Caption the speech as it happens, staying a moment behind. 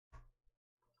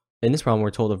In this problem, we're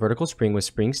told a vertical spring with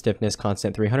spring stiffness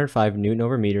constant 305 Newton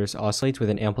over meters oscillates with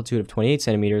an amplitude of 28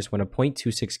 centimeters when a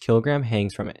 0.26 kilogram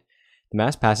hangs from it. The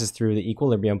mass passes through the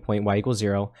equilibrium point y equals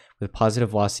 0 with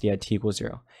positive velocity at t equals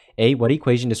 0. A, what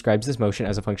equation describes this motion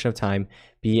as a function of time?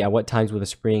 B, at what times will the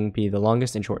spring be the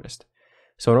longest and shortest?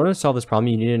 So in order to solve this problem,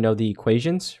 you need to know the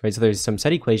equations, right? So there's some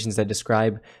set equations that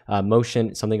describe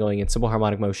motion, something going in simple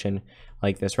harmonic motion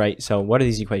like this, right? So what are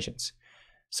these equations?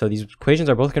 So these equations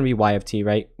are both going to be y of t,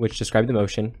 right, which describe the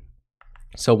motion.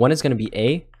 So one is going to be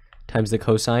a times the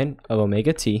cosine of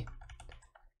omega t,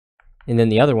 and then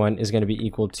the other one is going to be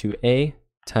equal to a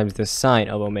times the sine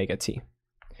of omega t,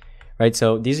 right?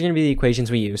 So these are going to be the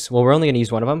equations we use. Well, we're only going to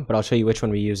use one of them, but I'll show you which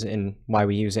one we use and why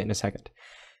we use it in a second.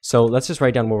 So let's just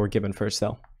write down what we're given first,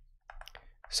 though.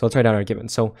 So let's write down our given.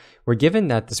 So we're given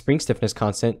that the spring stiffness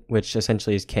constant, which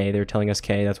essentially is k, they're telling us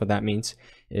k, that's what that means,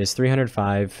 is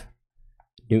 305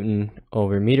 Newton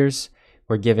over meters.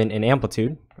 We're given an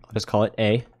amplitude, I'll just call it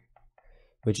A,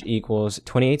 which equals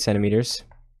 28 centimeters.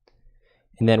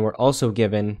 And then we're also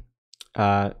given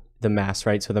the mass,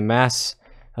 right? So the mass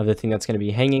of the thing that's going to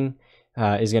be hanging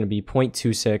is going to be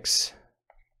 0.26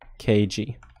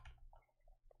 kg.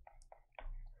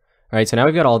 All right, so now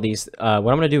we've got all these. What I'm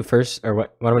going to do first, or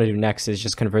what I'm going to do next is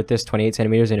just convert this 28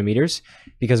 centimeters into meters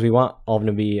because we want all of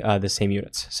them to be the same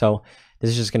units. So this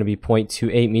is just going to be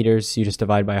 0.28 meters. You just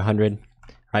divide by 100,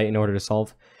 right, in order to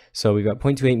solve. So we've got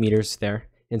 0.28 meters there.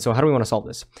 And so how do we want to solve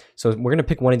this? So we're going to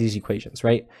pick one of these equations,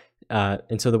 right?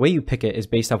 And so the way you pick it is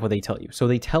based off what they tell you. So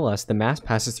they tell us the mass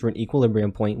passes through an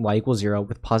equilibrium point y equals 0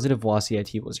 with positive velocity at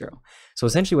t equals 0. So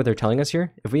essentially what they're telling us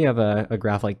here, if we have a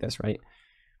graph like this, right,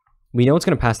 we know it's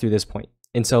going to pass through this point.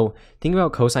 And so think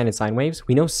about cosine and sine waves.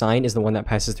 We know sine is the one that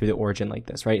passes through the origin like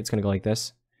this, right? It's going to go like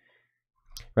this,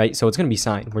 right? So it's going to be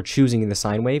sine. We're choosing the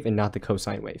sine wave and not the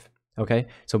cosine wave, okay?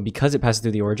 So because it passes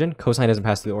through the origin, cosine doesn't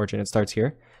pass through the origin. It starts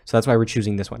here. So that's why we're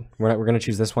choosing this one. We're going to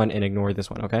choose this one and ignore this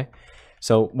one, okay?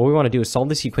 So what we want to do is solve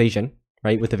this equation,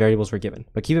 right, with the variables we're given.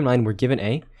 But keep in mind, we're given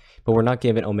A, but we're not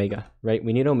given omega, right?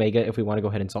 We need omega if we want to go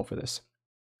ahead and solve for this.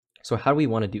 So how do we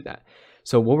want to do that?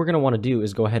 So what we're going to want to do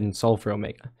is go ahead and solve for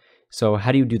omega. So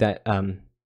how do you do that,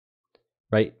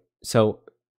 right? So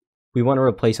we want to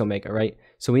replace omega, right?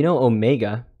 So we know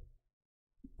omega,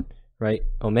 right?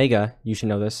 Omega, you should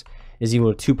know this, is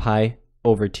equal to 2 pi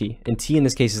over t. And t in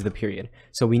this case is the period.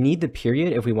 So we need the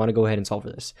period if we want to go ahead and solve for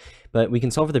this. But we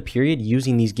can solve for the period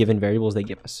using these given variables they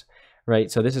give us, right?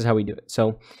 So this is how we do it.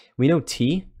 So we know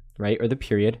t, right, or the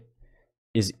period,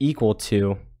 is equal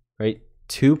to, right,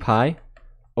 2 pi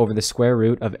over the square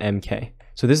root of mk.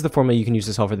 So this is the formula you can use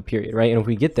to solve for the period, right? And if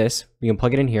we get this, we can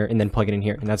plug it in here and then plug it in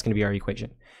here, and that's going to be our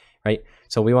equation, right?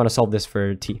 So we want to solve this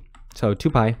for t. So 2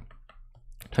 pi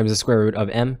times the square root of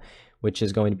m, which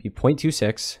is going to be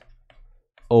 0.26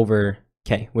 over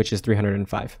k, which is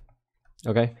 305,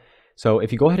 okay? So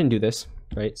if you go ahead and do this,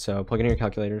 right? So plug in your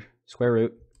calculator, square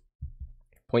root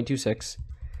 0.26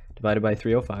 divided by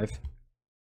 305.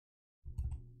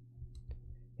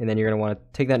 And then you're going to want to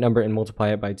take that number and multiply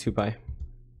it by 2 pi.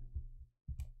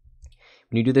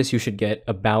 When you do this, you should get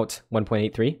about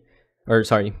 1.83, or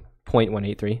sorry,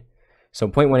 0.183. So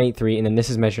 0.183, and then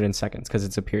this is measured in seconds because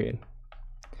it's a period.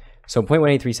 So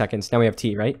 0.183 seconds, now we have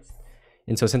t, right?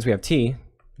 And so since we have t,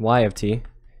 y of t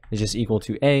is just equal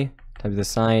to a times the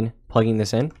sine, plugging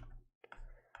this in,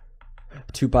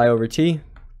 2 pi over t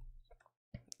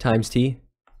times t,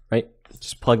 right?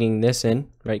 Just plugging this in,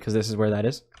 right? Because this is where that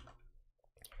is.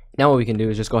 Now what we can do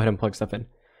is just go ahead and plug stuff in.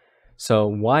 So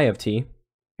y of t,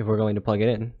 if we're going to plug it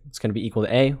in, it's going to be equal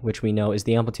to a, which we know is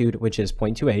the amplitude, which is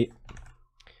 0.28,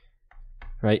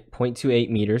 right? 0.28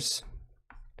 meters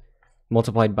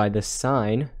multiplied by the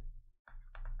sine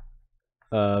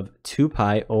of 2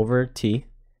 pi over t,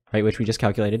 right, which we just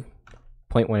calculated,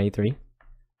 0.183,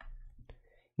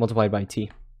 multiplied by t.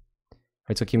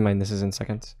 Right, so keep in mind this is in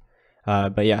seconds.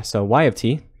 But yeah, so y of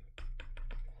t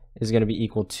is going to be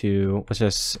equal to, let's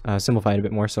just simplify it a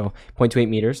bit more, so 0.28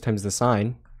 meters times the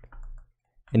sine,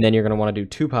 and then you're going to want to do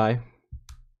 2 pi,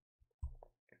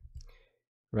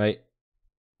 right?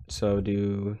 So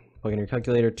plug in your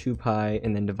calculator, 2 pi,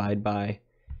 and then divide by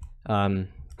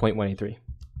 0.183.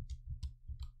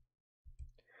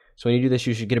 So when you do this,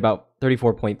 you should get about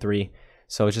 34.3.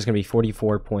 So it's just going to be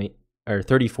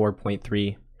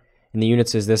 34.3. And the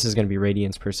units is, this is going to be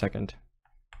radians per second.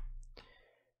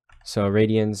 So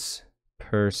radians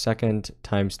per second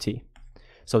times t.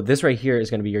 So this right here is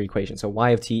going to be your equation. So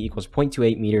y of t equals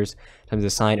 0.28 meters times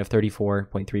the sine of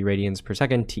 34.3 radians per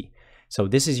second t. So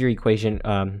this is your equation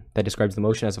that describes the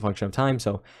motion as a function of time.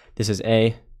 So this is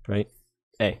a, right?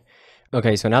 A.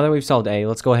 Okay, so now that we've solved a,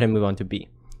 let's go ahead and move on to b.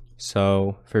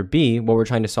 So for B, what we're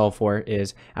trying to solve for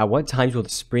is at what times will the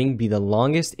spring be the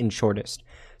longest and shortest?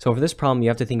 So for this problem, you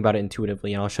have to think about it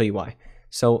intuitively, and I'll show you why.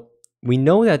 So we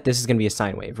know that this is going to be a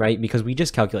sine wave, right? Because we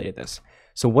just calculated this.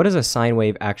 So what does a sine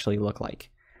wave actually look like?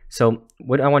 So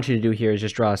what I want you to do here is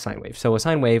just draw a sine wave. So a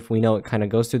sine wave, we know it kind of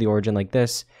goes through the origin like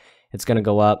this. It's going to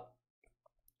go up,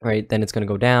 right? Then it's going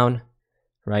to go down,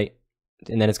 right?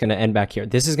 And then it's going to end back here.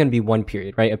 This is going to be one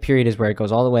period, right? A period is where it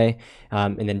goes all the way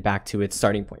and then back to its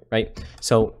starting point, right?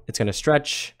 So it's going to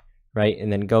stretch, right?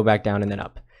 And then go back down and then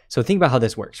up. So think about how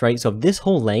this works, right? So this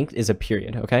whole length is a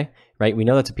period, okay? Right? We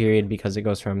know that's a period because it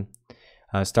goes from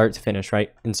start to finish,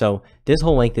 right? And so this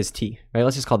whole length is t, right?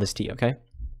 Let's just call this t, okay?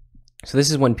 So this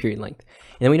is one period length.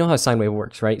 And then we know how a sine wave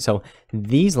works, right? So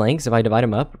these lengths, if I divide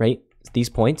them up, right? These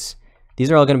points, these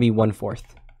are all going to be 1/4,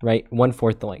 right?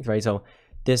 1/4 the length, right? So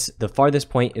the farthest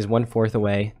point is 1/4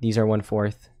 away. These are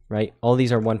 1/4, right? All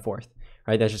these are 1/4,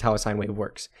 right? That's just how a sine wave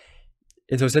works.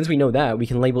 And so since we know that, we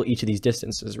can label each of these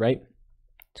distances, right?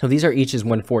 So these are each is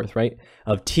 1/4, right?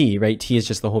 Of t, right? T is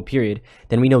just the whole period.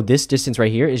 Then we know this distance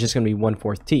right here is just going to be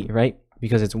 1/4 t, right?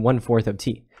 Because it's 1/4 of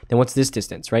t. Then what's this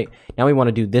distance, right? Now we want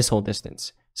to do this whole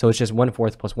distance. So it's just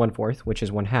 1/4 plus 1/4, which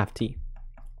is 1/2 t.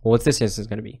 Well, what's this distance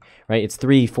going to be, right? It's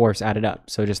 3/4 added up.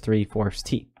 So just 3/4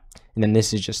 t. And then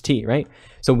this is just t, right?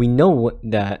 So we know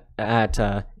that at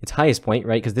its highest point,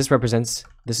 right? Because this represents,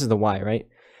 this is the y, right?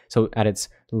 So at its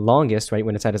longest, right?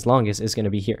 When it's at its longest, it's going to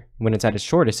be here. When it's at its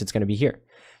shortest, it's going to be here.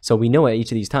 So we know at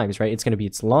each of these times, right? It's going to be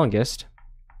its longest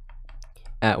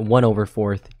at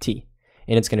 1/4 t.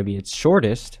 And it's going to be its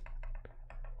shortest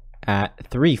at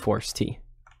 3/4 t.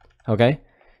 Okay?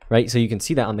 Right? So you can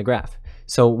see that on the graph.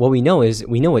 So what we know is,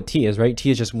 we know what t is, right?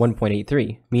 T is just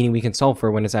 1.83, meaning we can solve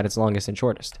for when it's at its longest and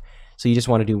shortest. So you just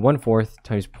want to do 1/4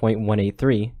 times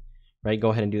 0.183, right?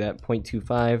 Go ahead and do that.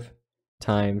 0.25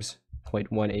 times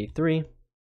 0.183.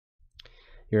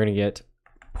 You're going to get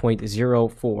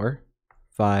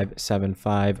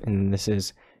 0.04575, and this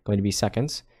is going to be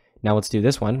seconds. Now let's do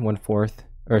this one.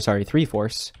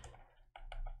 3/4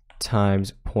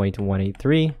 times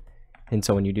 0.183. And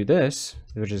so when you do this,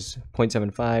 which is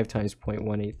 0.75 times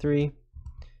 0.183,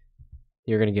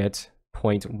 you're going to get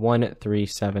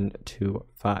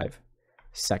 0.13725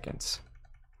 seconds.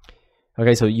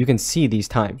 Okay, so you can see these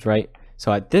times, right?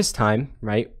 So at this time,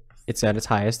 right, it's at its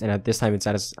highest, and at this time it's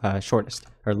at its shortest,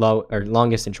 or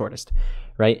longest and shortest,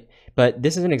 right? But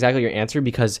this isn't exactly your answer,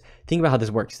 because think about how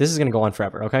this works. This is going to go on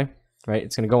forever, okay? Right?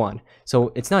 It's going to go on.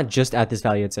 So it's not just at this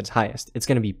value, it's at its highest. It's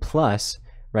going to be plus,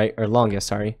 right, or longest,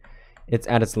 sorry. It's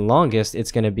at its longest,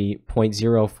 it's going to be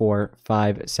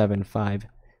 0.04575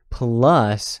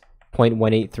 plus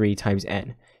 0.183 times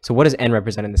n. So what does n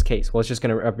represent in this case? Well, it's just going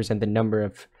to represent the number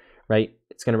of, right?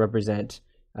 It's going to represent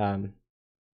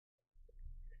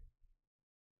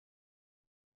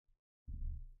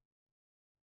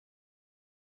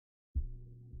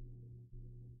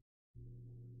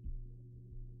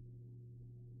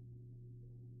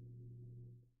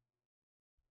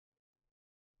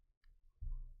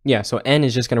yeah, so n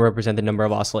is just going to represent the number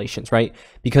of oscillations, right?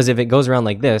 Because if it goes around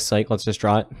like this, like, let's just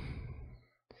draw it.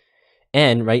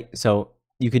 N, right? So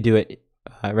you could do it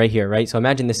right here, right? So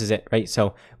imagine this is it, right?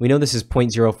 So we know this is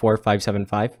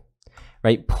 0.04575,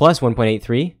 right? Plus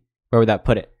 1.83, where would that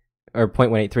put it? Or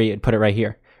 0.183, it'd put it right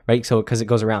here, right? So because it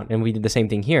goes around, and we did the same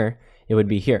thing here, it would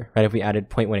be here, right? If we added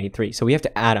 0.183. So we have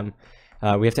to add them.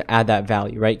 We have to add that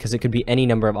value, right? Because it could be any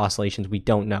number of oscillations we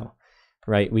don't know.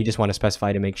 Right, we just want to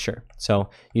specify to make sure. So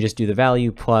you just do the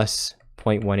value plus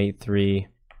 0.183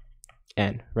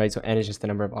 n, right? So n is just the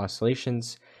number of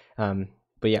oscillations. But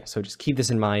yeah, so just keep this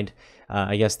in mind.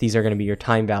 I guess these are going to be your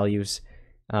time values,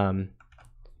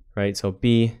 right? So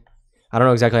B, I don't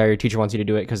know exactly how your teacher wants you to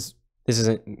do it, because this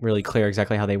isn't really clear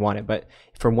exactly how they want it. But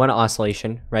for one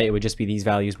oscillation, right, it would just be these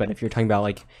values. But if you're talking about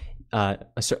like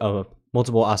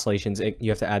multiple oscillations, you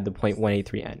have to add the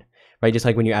 0.183 n. Right, just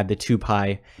like when you add the 2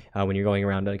 pi when you're going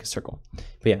around like a circle.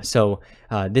 But yeah, so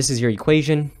this is your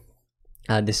equation.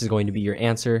 This is going to be your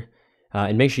answer.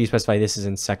 And make sure you specify this is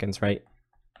in seconds, right?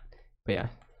 But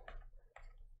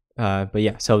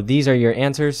yeah. So these are your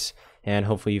answers, and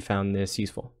hopefully you found this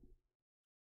useful.